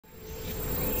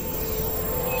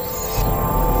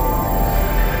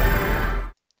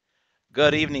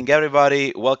Good evening,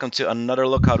 everybody. Welcome to another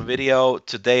Lookout video.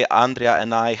 Today, Andrea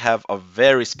and I have a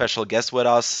very special guest with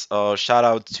us. Shout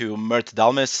out to Mert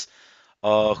Dalmis,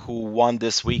 who won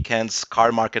this weekend's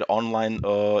Cardmarket Online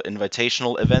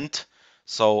Invitational Event.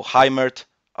 So, hi, Mert.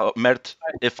 Mert,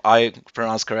 if I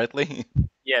pronounce correctly.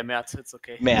 Yeah, Mert, it's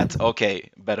okay. Matt, okay,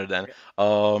 better than. Okay.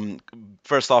 Um,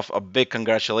 First off, a big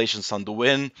congratulations on the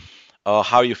win.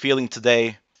 How are you feeling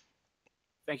today?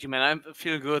 Thank you, man. I'm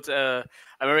feeling good. I'm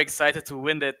very excited to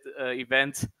win that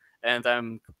event, and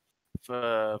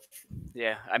uh,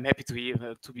 I'm happy to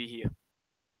be here.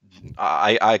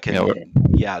 I Yeah, we're,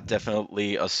 can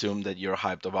definitely assume that you're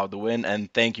hyped about the win,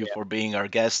 and thank you Yeah, for being our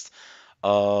guest.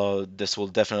 This will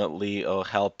definitely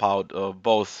help out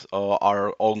both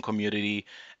our own community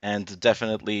and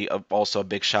definitely also a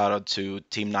big shout out to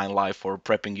Team 9 Live for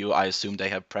prepping you. I assume they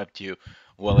have prepped you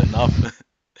well enough.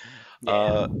 yeah.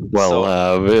 uh, well,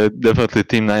 so definitely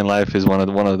Team Nine Life is one of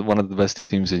the best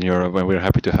teams in Europe, and we're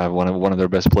happy to have one of their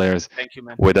best players Thank you,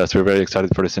 man. with us. We're very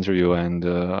excited for this interview, and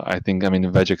I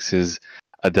mean, Vegeks is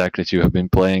a deck that you have been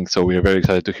playing, so we are very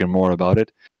excited to hear more about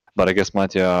it. But I guess,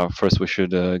 Matja, first we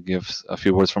should give a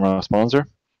few words from our sponsor.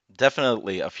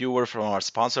 definitely a few words from our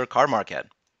sponsor, Cardmarket.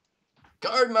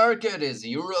 Cardmarket is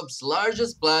Europe's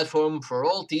largest platform for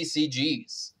all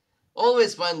TCGs.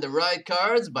 Always find the right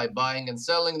cards by buying and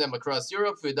selling them across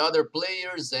Europe with other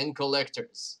players and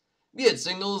collectors. Be it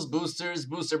singles, boosters,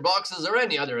 booster boxes, or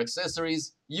any other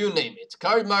accessories, you name it.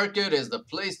 Cardmarket is the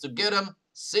place to get them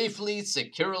safely,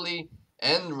 securely,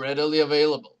 and readily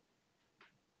available.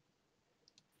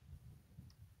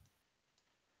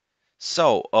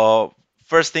 So,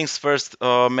 first things first,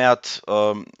 Matt.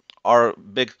 Our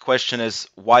big question is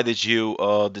why did you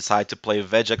decide to play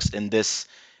Vegeks in this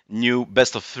new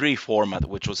best of three format,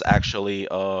 which was actually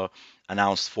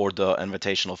announced for the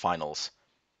Invitational Finals?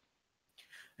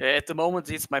 At the moment,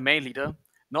 he's my main leader.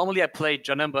 Normally, I play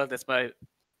Janemba. That's my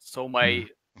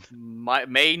my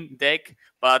main deck.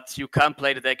 But you can't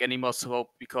play the deck anymore, so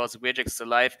because Vegeks is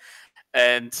alive,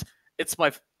 and it's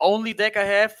my only deck I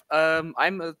have.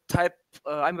 I'm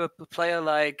a player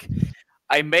like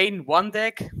I main one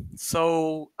deck,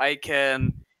 so I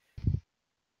can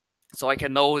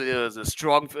know the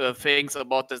strong things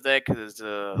about the deck,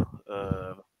 the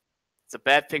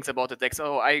bad things about the deck.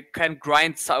 So I can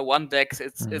grind one deck.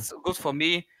 It's good for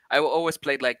me. I always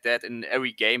played like that in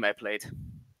every game I played.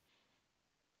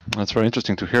 That's very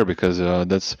interesting to hear because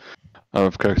that's a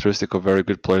characteristic of very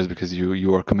good players because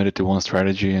you are committed to one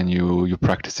strategy and you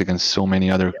practice against so many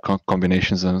other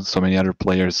combinations and so many other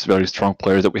players, very strong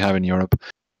players that we have in Europe,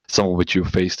 some of which you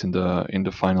faced in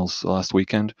the finals last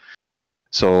weekend.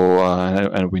 So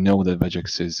and we know that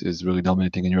Vegeks is really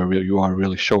dominating and you are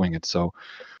really showing it. So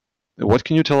what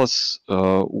can you tell us?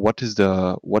 What is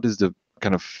the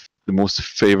kind of the most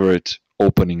favorite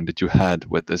opening that you had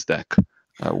with this deck?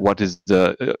 What is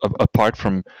the apart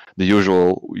from the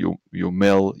usual you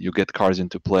mill, you get cards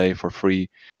into play for free,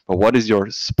 but what is your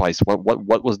spice?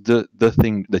 What was the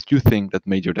thing that you think that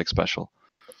made your deck special?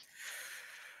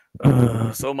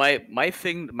 So my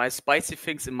spicy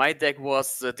things in my deck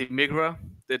was the Migra.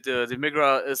 The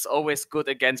Migra is always good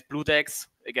against blue decks,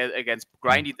 against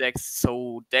grindy decks.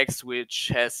 So decks which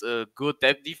has a good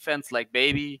defense like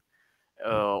Baby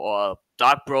or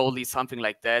Dark Broly, something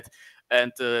like that.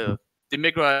 And the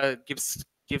Migra gives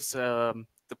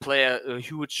the player a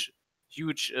huge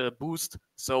boost.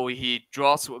 So he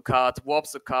draws a card,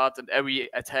 warps a card, and every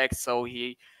attack. So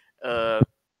he uh,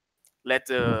 let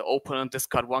the opponent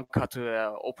discard one card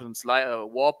to opponent's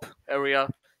warp area.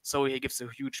 So he gives a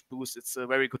huge boost. It's a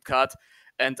very good card.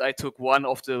 And I took one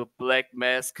of the Black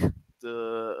Mask,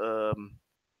 the um,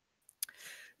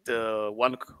 the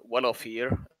one of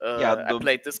here. Yeah, I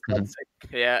played this card,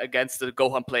 yeah, against the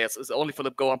Gohan players. It's only for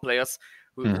the Gohan players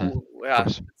who Of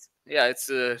course. it's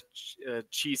a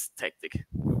cheese tactic.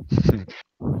 I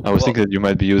was well, thinking that you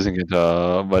might be using it,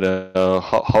 but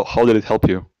how did it help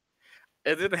you?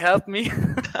 It didn't help me.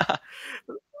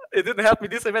 It didn't help me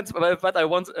this event, but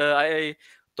I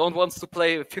don't want to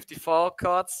play 54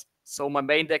 cards. So my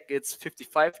main deck is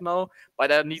 55 now,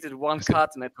 but I needed one I see.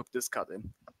 card and I took this card in.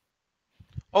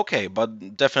 okay,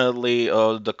 but definitely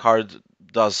the card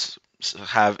does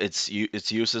have its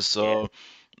uses. Yeah, So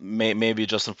maybe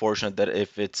just unfortunate that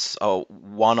if it's a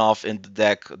one-off in the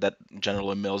deck that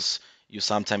generally mills, you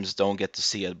sometimes don't get to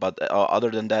see it. But other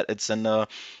than that, it's an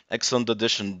excellent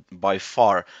addition by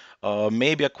far.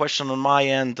 Maybe a question on my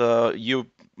end. You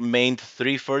mained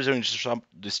three further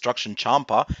destruction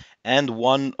Champa and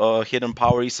one hidden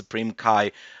power Supreme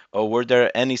Kai. Were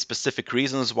there any specific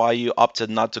reasons why you opted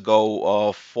not to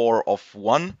go four of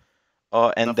one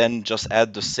and nothing. then just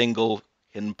add the single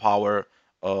Hidden Power,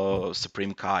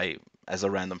 Supreme Kai as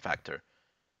a random factor.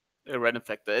 A random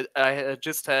factor. I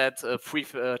just had 3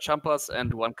 jumpers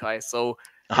and 1 Kai, so it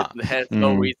Aha. has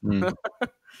no reason.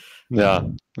 Yeah,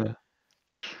 yeah,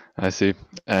 I see.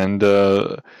 And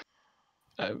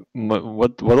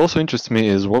what also interests me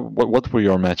is what were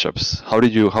your matchups? How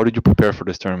did you prepare for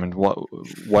this tournament?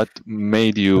 What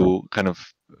made you kind of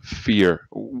fear?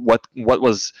 What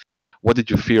did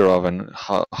you fear of, and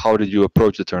how did you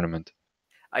approach the tournament?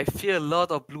 I fear a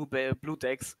lot of blue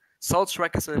decks. Soul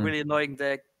Strike is a Mm. really annoying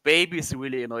deck. Baby is a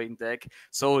really annoying deck.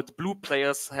 So the blue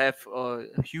players have a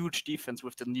huge defense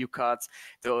with the new cards.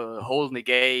 The whole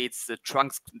negates, the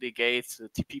trunks negates, the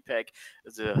TP pack,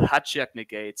 the Hachiak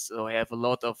negates. So I have a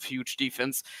lot of huge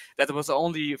defense. That was the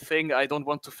only thing I don't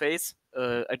want to face.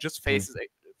 I just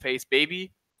face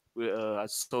Baby.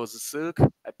 So the Silk.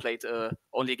 I played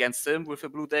only against him with a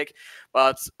blue deck,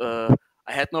 but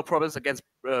I had no problems against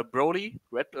Broly,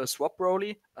 Red Swap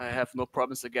Broly. I have no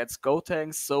problems against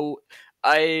Gotenks. So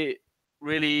I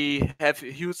really have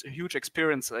huge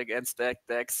experience against that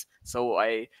decks. So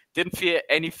I didn't fear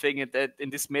anything in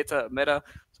this meta,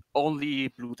 only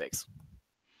blue decks.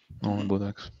 Oh, Mhm. Blue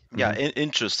Decks. Yeah,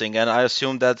 interesting. And I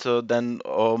assume that then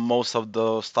most of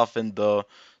the stuff in the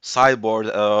sideboard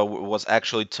was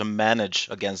actually to manage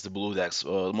against the blue decks,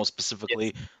 most Yes.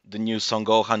 specifically the new Son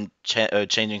Gohan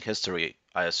changing history,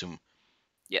 I assume.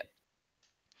 Yeah.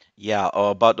 Yeah,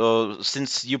 but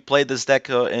since you played this deck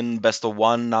in best of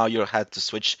one, now you had to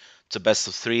switch to best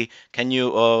of three. Can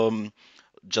you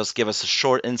just give us a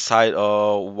short insight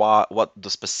what the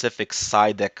specific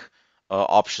side deck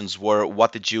options were?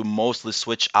 What did you mostly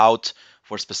switch out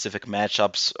for specific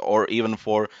matchups, or even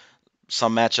for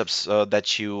some matchups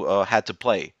that you had to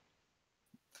play?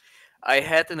 I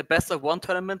had in the best of one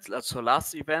tournament, so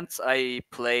last event, I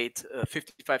played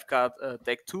 55 card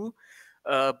deck 2,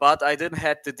 but I didn't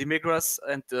have the Demigras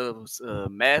and the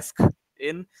Mask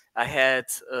in. I had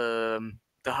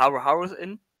the Haru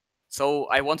in. So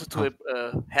I wanted Oh,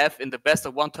 to have in the best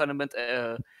of one tournament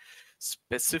a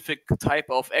specific type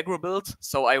of aggro build.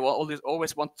 So I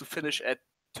always want to finish at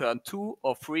turn 2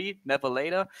 or 3, never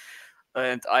later,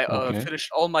 and I okay.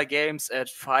 finished all my games at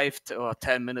 5 or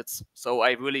 10 minutes. So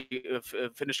I really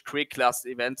finished quick last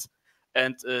event,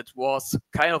 and it was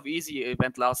kind of easy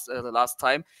event the last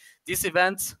time. This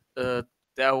event,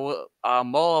 are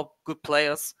more good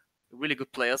players, really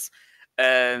good players,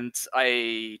 and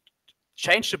I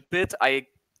changed a bit. I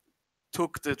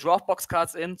took the Dropbox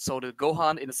cards in, so the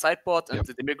Gohan in the sideboard and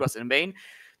Yep. the Migras in main.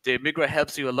 The Migra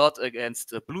helps you a lot against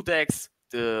the blue decks.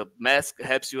 The Mask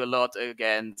helps you a lot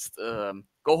against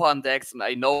Gohan decks, and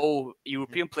I know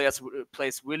European players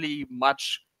plays really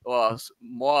much or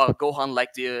more Gohan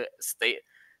like the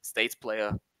States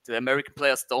player. The American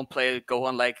players don't play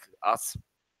Gohan like us.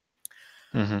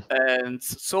 Hmm. And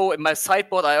so in my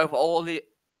sideboard, I have only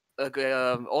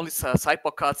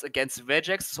sideboard cards against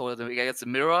Vegeks, so against the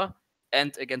mirror,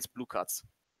 and against blue cards.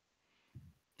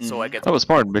 So I Hmm. get That was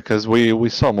smart because we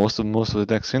saw most of the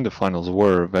decks in the finals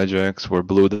were Vegeks, were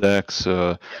blue decks.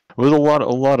 With a lot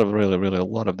of really a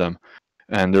lot of them,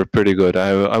 and they're pretty good.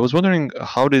 I was wondering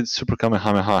how did Super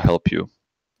Kamehameha help you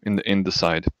in the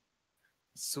side?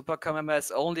 Super Kamehameha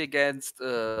is only against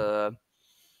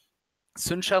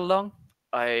Sun Shenron.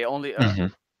 I only Hmm.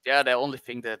 yeah, the only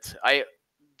thing that I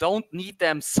don't need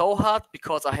them so hard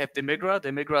because I have Demigra.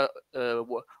 Demigra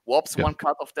warps Yeah. one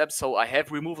card of them, so I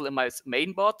have removal in my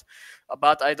main bot.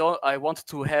 But I don't. I want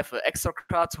to have an extra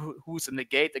card who's a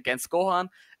negate against Gohan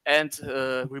and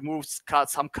removes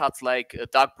some cards like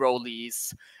Dark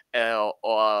Broly's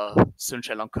or Sun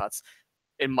Shenron cards.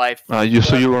 In my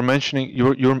You were mentioning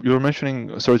you were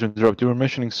mentioning, sorry to interrupt, you were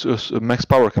mentioning max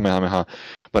power Kamehameha,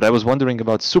 but I was wondering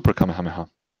about Super Kamehameha.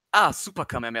 Super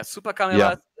Kamehameha. Super Yeah.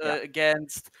 Kamehameha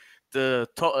against the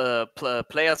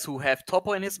players who have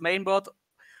Topo in his main board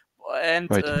and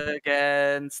Right.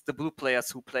 against the blue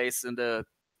players who plays in the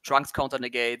Trunks counter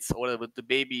negates or with the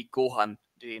baby Gohan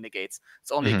the negates.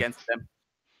 It's only Hmm. against them.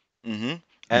 Hmm.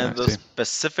 I And see.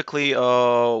 specifically,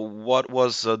 what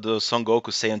was the Son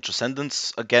Goku Saiyan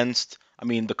Transcendence against? I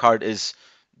mean, the card is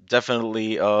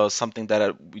definitely something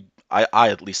that I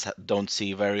at least don't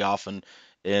see very often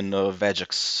in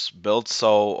Vegeks build.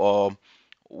 So,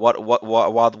 what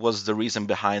was the reason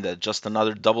behind it? Just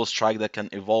another double strike that can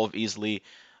evolve easily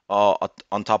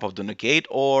on top of the negate,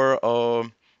 or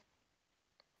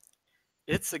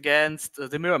It's against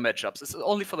the mirror matchups. It's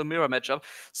only for the mirror matchup.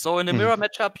 So in the Mhm. mirror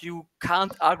matchup, you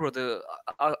can't aggro the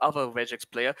other Vegeks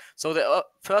player. So the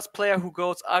first player who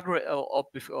goes aggro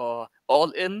or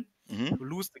all in Mhm.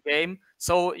 lose the game.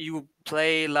 So you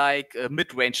play like a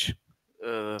mid-range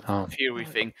Oh. theory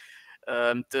thing.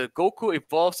 The Goku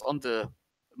evolves on the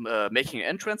making an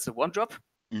entrance, the one drop.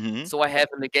 Hmm. So I have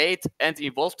a negate and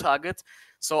evolve target.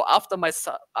 So after my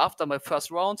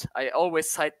first round, I always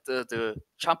side the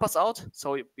jumpers out.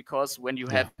 So because when you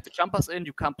have the jumpers in,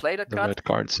 you can't play that The card. red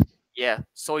cards. Yeah.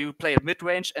 So you play a mid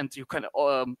range and you can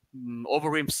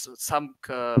overream some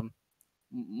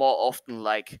more often,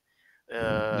 like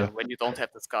when you don't have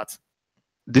this card.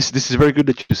 This is very good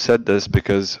that you said this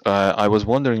because I was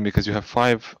wondering because you have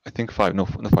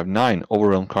nine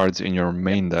overwhelm cards in your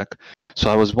main deck. So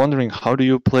I was wondering how do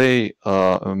you play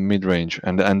mid range,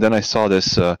 and then I saw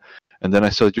this. And then I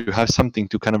saw that you have something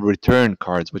to kind of return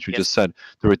cards, which you just said,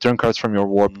 to return cards from your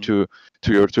warp to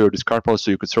your discard pile,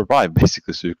 so you could survive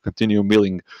basically, so you continue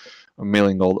milling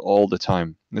all the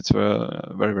time. It's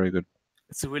very very good.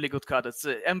 It's a really good card. It's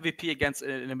a MVP against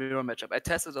in a mirror matchup. I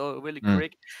tested it really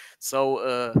quick,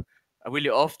 so really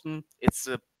often it's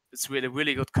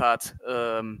really good card.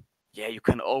 Yeah, you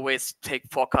can always take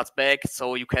 4 cards back,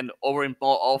 so you can overwhelm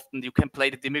more often. You can play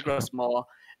the Demigras more,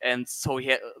 and so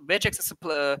Vegeks is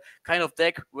a kind of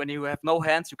deck when you have no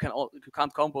hands, you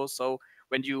can't combo. So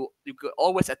when you can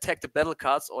always attack the battle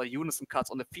cards or unison cards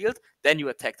on the field, then you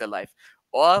attack their life,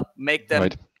 or make them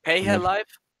pay her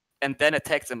life and then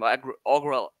attack them,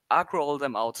 aggro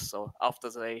them out. So after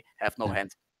they have no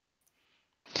hand.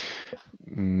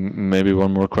 Maybe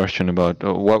one more question about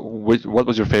what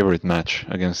was your favorite match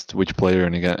against which player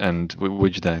and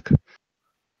which deck?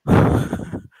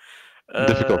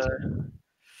 Difficult.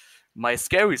 My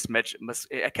scariest match.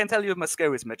 I can tell you my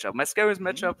scariest matchup. My scariest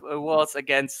matchup was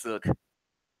against Silk.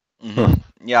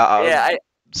 Yeah,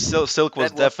 Silk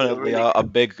was definitely really a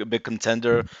big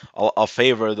contender, a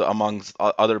favorite amongst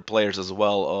other players as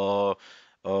well.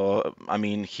 I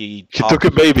mean, he took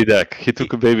a baby deck. He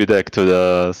took a baby deck to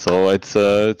the so it's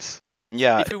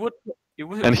yeah. If he would,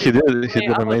 and he did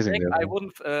amazing. Deck,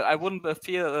 I wouldn't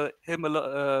fear him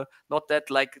not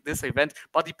that like this event,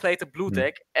 but he played a blue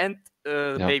deck and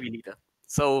baby leader.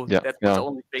 So that's the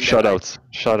only thing. Shoutouts.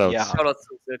 Yeah. Shoutouts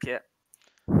to Silk,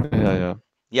 yeah.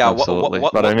 Yeah. Absolutely.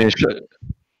 But I mean,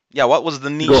 yeah. What was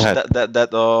the niche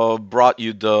that brought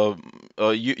you the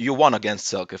you won against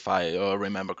Silk, if I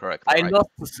remember correctly? I lost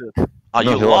to Silk.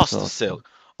 You lost to Silk.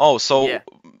 Oh, so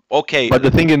okay. But the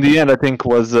thing in the end, I think,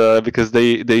 was because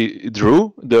they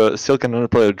drew, the Silk and another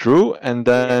player drew, and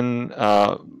then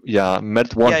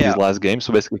Mert won his last game,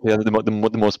 so basically he had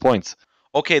the most points.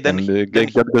 Okay, then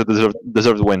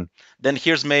deserved win. Then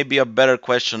here's maybe a better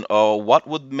question. What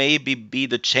would maybe be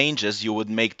the changes you would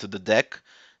make to the deck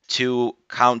to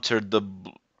counter the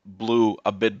blue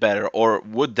a bit better, or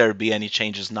would there be any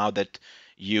changes now that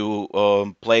you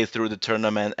play through the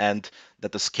tournament and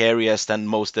that the scariest and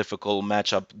most difficult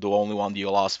matchup, the only one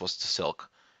you lost, was to Silk?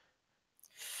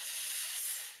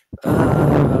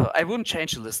 I wouldn't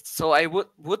change the list. So I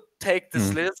would take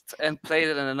this list and play it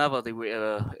in another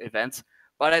event.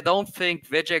 But I don't think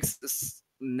Vegeks'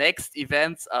 next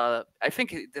events I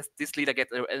think this leader get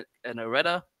an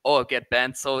errata or get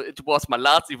banned. So it was my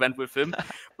last event with him.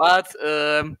 But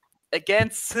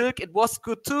against Silk, it was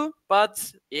good too.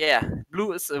 But yeah,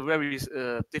 blue is a very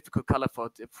difficult color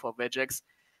for Vegeks.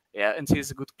 Yeah, and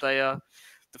he's a good player.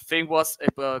 The thing was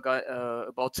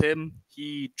about him,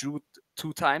 he drew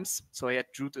 2 times. So he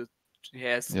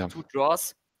has 2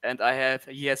 draws. And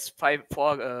he has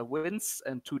 4 wins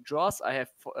and 2 draws. I have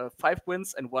 5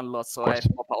 wins and 1 loss, so I have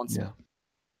 4 pounds.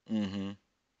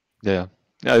 Yeah.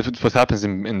 It's what happens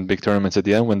in big tournaments at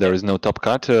the end when there is no top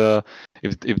cut.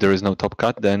 If there is no top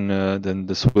cut, then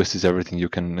the Swiss is everything you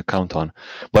can count on.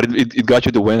 But it got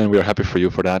you the win, and we are happy for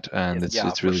you for that. And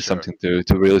it's really something to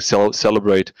really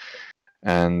celebrate.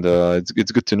 And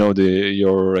it's good to know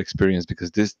your experience, because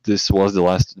this was the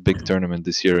last big tournament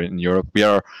this year in Europe. We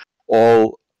are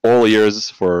all ears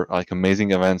for like amazing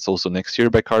events also next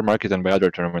year by Cardmarket and by other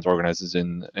tournament organizers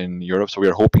in Europe. So we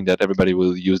are hoping that everybody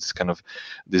will use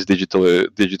this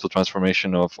digital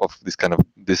transformation of this kind of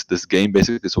this game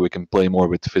basically, so we can play more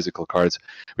with physical cards.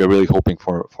 We are really hoping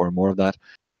for more of that,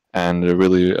 and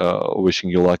really wishing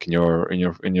you luck in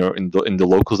the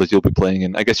locals that you'll be playing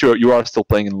in. I guess you are still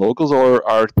playing in locals, or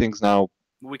are things now?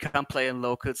 We can't play in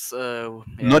locals.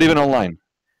 Not even online.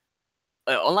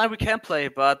 Online we can play,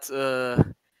 but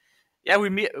we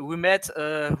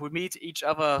meet each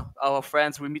other, our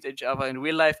friends. We meet each other in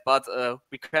real life, but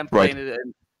we can't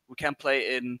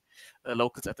play in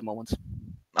locals at the moment.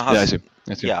 I see.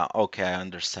 Yeah, okay, I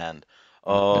understand.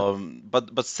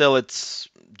 But still, it's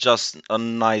just a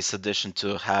nice addition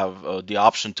to have the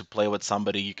option to play with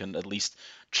somebody you can at least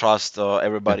trust.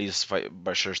 Everybody's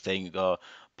by sure staying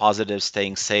positive,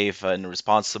 staying safe and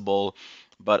responsible.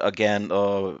 But again,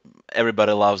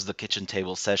 everybody loves the kitchen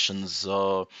table sessions.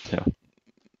 Yeah.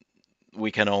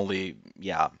 We can only,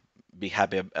 yeah, be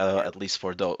happy Yeah. at least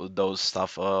for those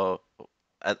stuff.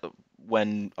 At,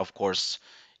 when, of course,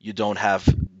 you don't have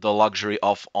the luxury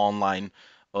of online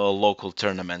local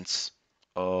tournaments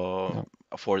uh, Yeah.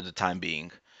 for the time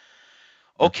being.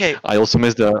 Yeah. Okay, I also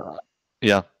missed the.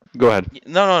 Yeah. Go ahead.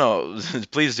 no, no, no,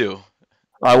 please do.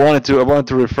 I wanted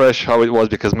to refresh how it was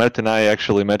because Mert and I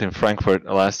actually met in Frankfurt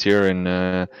last year in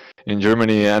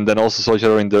Germany, and then also saw each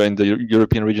other in the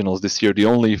European regionals this year. The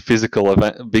only physical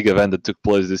event, big event that took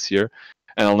place this year,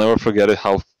 and I'll never forget it.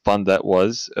 How fun that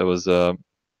was! It was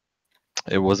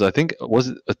I think was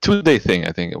it a 2-day thing.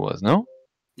 I think it was no.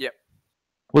 Yeah.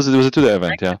 Was it a 2-day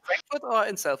event? Yeah, Frankfurt or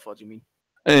in Salford, you mean?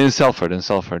 in Salford. In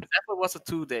Salford. Salford was a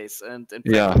 2 days, and in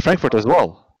Yeah, Frankfurt, Frankfurt as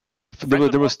well.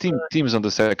 Frankfurt There was was teams on the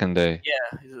second day.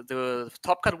 yeah. The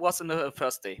top cut was in the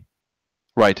first day.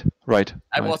 Right, right,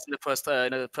 I right. was in the first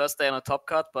day on a top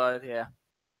cut, but yeah.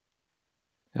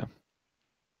 Yeah.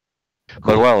 But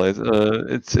Cool. well, it's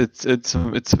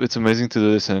amazing to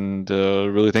do this, and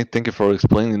really thank you for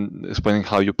explaining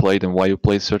how you played and why you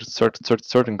played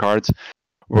certain cards.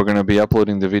 We're gonna be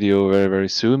uploading the video very very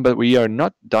soon, but we are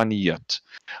not done yet.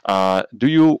 Do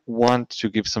you want to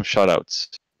give some shoutouts,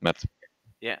 Matt?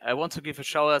 Yeah, I want to give a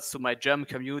shout out to my German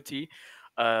community.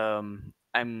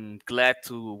 I'm glad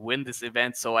to win this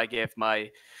event, so I gave my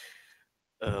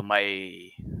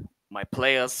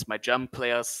players, my German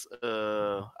players.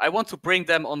 I want to bring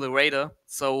them on the radar.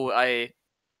 So I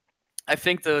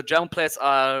think the German players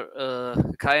are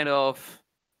kind of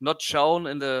not shown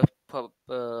in the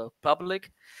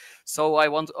public. So I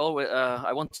want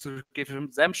to give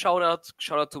them shout out.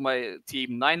 Shout out to my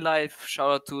team Nine Life.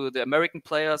 Shout out to the American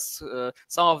players.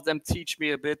 Some of them teach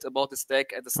me a bit about this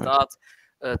deck at the Right. start.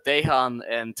 Dehan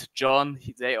and John,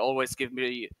 they always give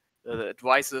me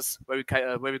advices. Very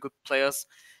good players.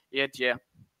 Yet, yeah.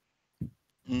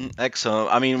 Excellent.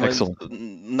 I mean, Excellent.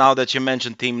 now that you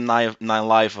mentioned Team Nine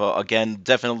Life, again,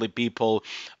 definitely people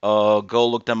go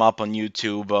look them up on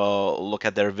YouTube, look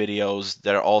at their videos.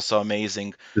 They're also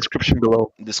amazing. Description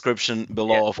below. Description Yeah.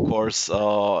 below, of course.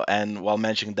 And while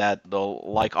mentioning that, they'll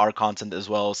like our content as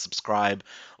well, subscribe.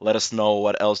 Let us know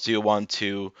what else do you want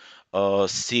to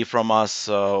see from us,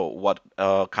 what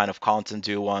kind of content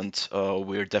do you want.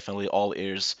 We're definitely all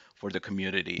ears for the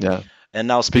community. Yeah. And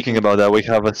now Speaking speaking, about that, we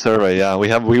have a survey. Yeah, we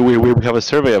have a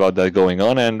survey about that going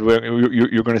on, and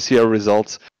you're going to see our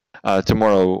results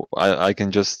tomorrow. I can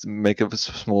just make a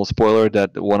small spoiler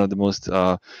that one of the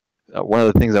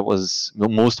things that was the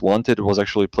most wanted was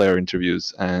actually player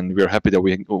interviews, and we're happy that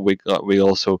we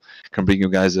also can bring you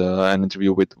guys an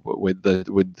interview with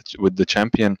the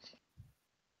champion,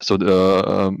 so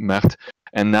the Mert.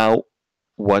 And now,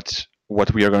 what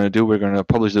we are going to do, we're going to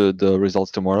publish the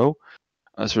results tomorrow.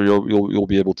 So you'll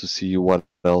be able to see what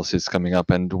else is coming up.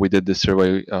 And we did this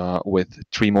survey with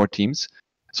 3 more teams,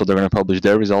 so they're going to publish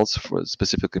their results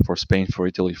specifically for Spain, for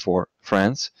Italy, for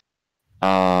France.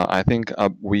 I think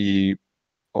we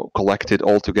collected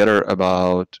altogether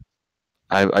about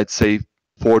I'd say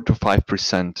 4 to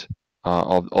 5%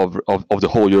 of the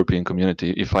whole European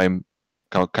community, if I'm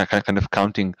kind of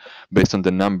counting based on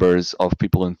the numbers of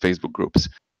people in Facebook groups.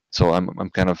 So I'm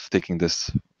kind of taking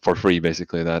this for free,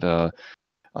 basically. That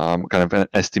kind of an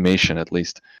estimation at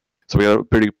least. So we have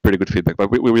pretty good feedback. But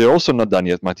we are also not done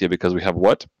yet, Mattia, because we have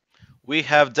what? we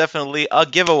have definitely a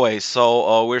giveaway.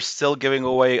 So we're still giving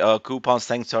away coupons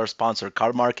thanks to our sponsor,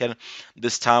 Cardmarket.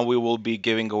 This time we will be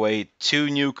giving away 2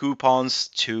 new coupons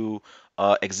to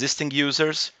existing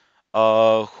users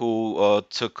who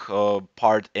took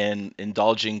part in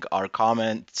indulging our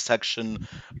comment section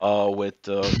with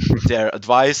their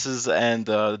advices and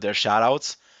their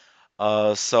shoutouts.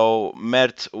 So,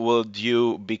 Mert, would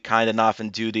you be kind enough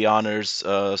and do the honors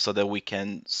so that we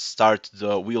can start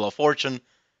the Wheel of Fortune?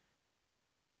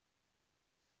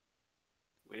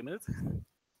 Wait a minute.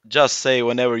 Just say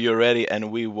whenever you're ready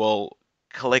and we will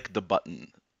click the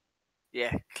button.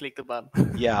 Yeah, click the button.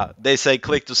 Yeah, they say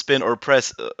click to spin or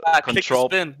press Click the control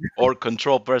spin. or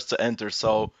control press to enter.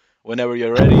 So, whenever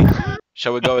you're ready,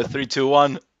 shall we go with 3, 2,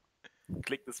 1?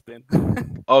 Click the spin.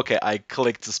 Okay, I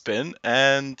clicked to spin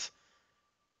and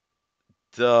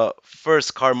the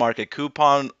first car market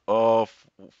coupon of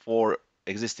for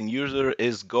existing user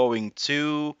is going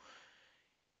to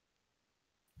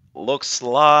looks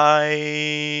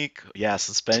like yeah, Slow.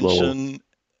 suspension.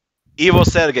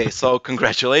 IwoSergej. So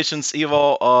congratulations,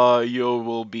 Ivo. You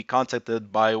will be contacted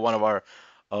by one of our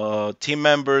team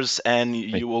members, and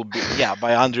Me. you will be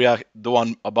by Andrea, the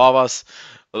one above us,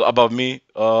 above me.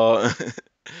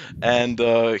 and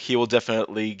he will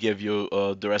definitely give you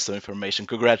the rest of the information.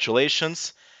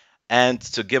 Congratulations! And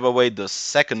to give away the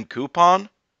second coupon,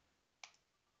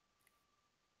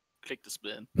 Click the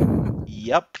spin.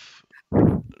 yep,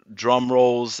 drum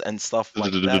rolls and stuff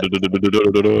like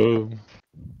that.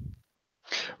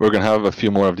 We're gonna have a few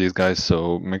more of these guys,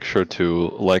 so make sure to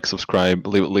like, subscribe,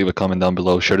 leave a comment down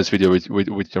below, share this video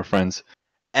with your friends.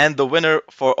 And the winner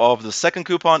of the second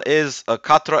coupon is a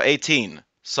Katra 18.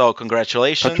 So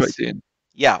congratulations. Touch right in.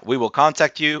 Yeah, we will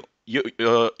contact you.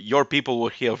 Your people will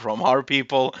hear from our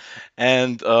people,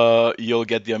 and you'll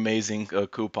get the amazing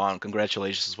coupon.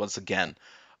 Congratulations once again.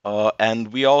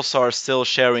 And we also are still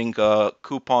sharing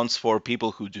coupons for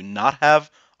people who do not have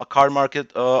a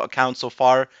Cardmarket account so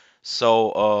far.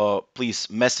 So please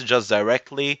message us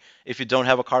directly if you don't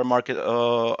have a Cardmarket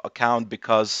account,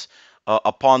 because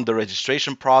upon the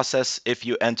registration process, if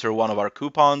you enter one of our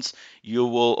coupons, you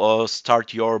will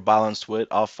start your balance with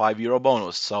a €5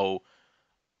 bonus. So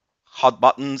hot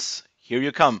buttons, here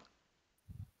you come.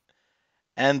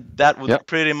 And that would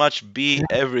pretty much be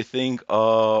everything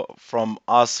from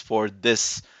us for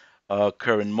this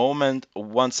current moment.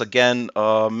 Once again,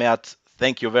 Mert,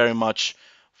 thank you very much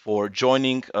for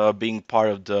joining, being part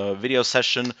of the video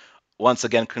session. Once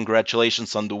again,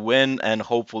 congratulations on the win, and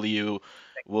hopefully you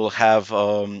will have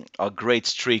a great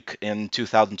streak in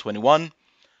 2021.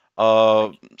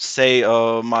 Say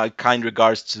my kind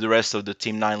regards to the rest of the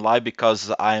Team 9 Live,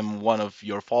 because I'm one of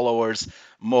your followers.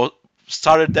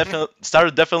 Started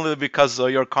definitely because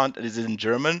your content is in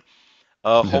German.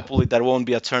 Hopefully that won't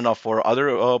be a turnoff for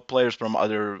other players from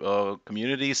other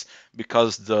communities,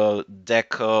 because the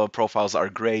deck profiles are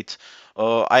great.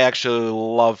 I actually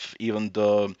love even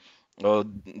the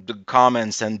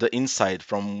comments and the insight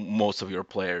from most of your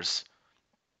players.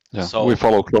 Yeah, So we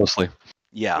follow closely.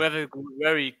 Yeah, We have a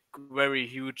very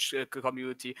huge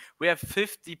community. We have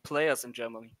 50 players in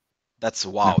Germany. that's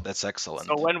wow. That's excellent.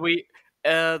 So when we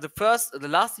the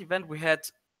last event we had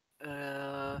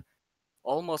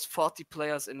almost 40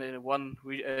 players in one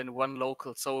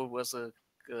local. So it was a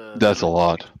That's a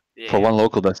lot. Yeah. For one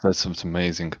local, that's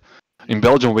amazing. In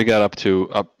Belgium, we got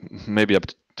maybe up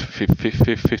to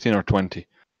 15 or 20.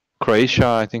 Croatia,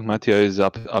 I think Mattia is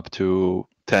up to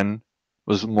 10.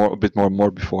 Was a bit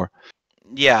more before.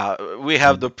 Yeah, we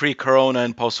have the pre-corona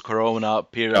and post-corona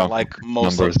period, Yeah, like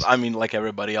numbers. like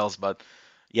everybody else. But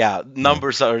yeah,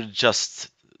 numbers are just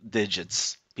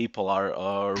digits. People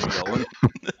are real.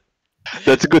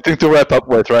 That's a good thing to wrap up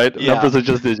with, right? Yeah. Numbers are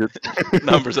just digits.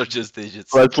 Numbers are just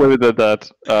digits. Let's leave it at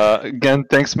that. Again,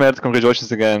 thanks, Mert.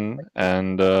 Congratulations again.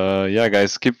 And yeah,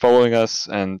 guys, keep following us.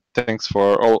 And thanks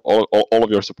for all of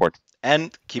your support.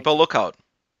 And keep a lookout.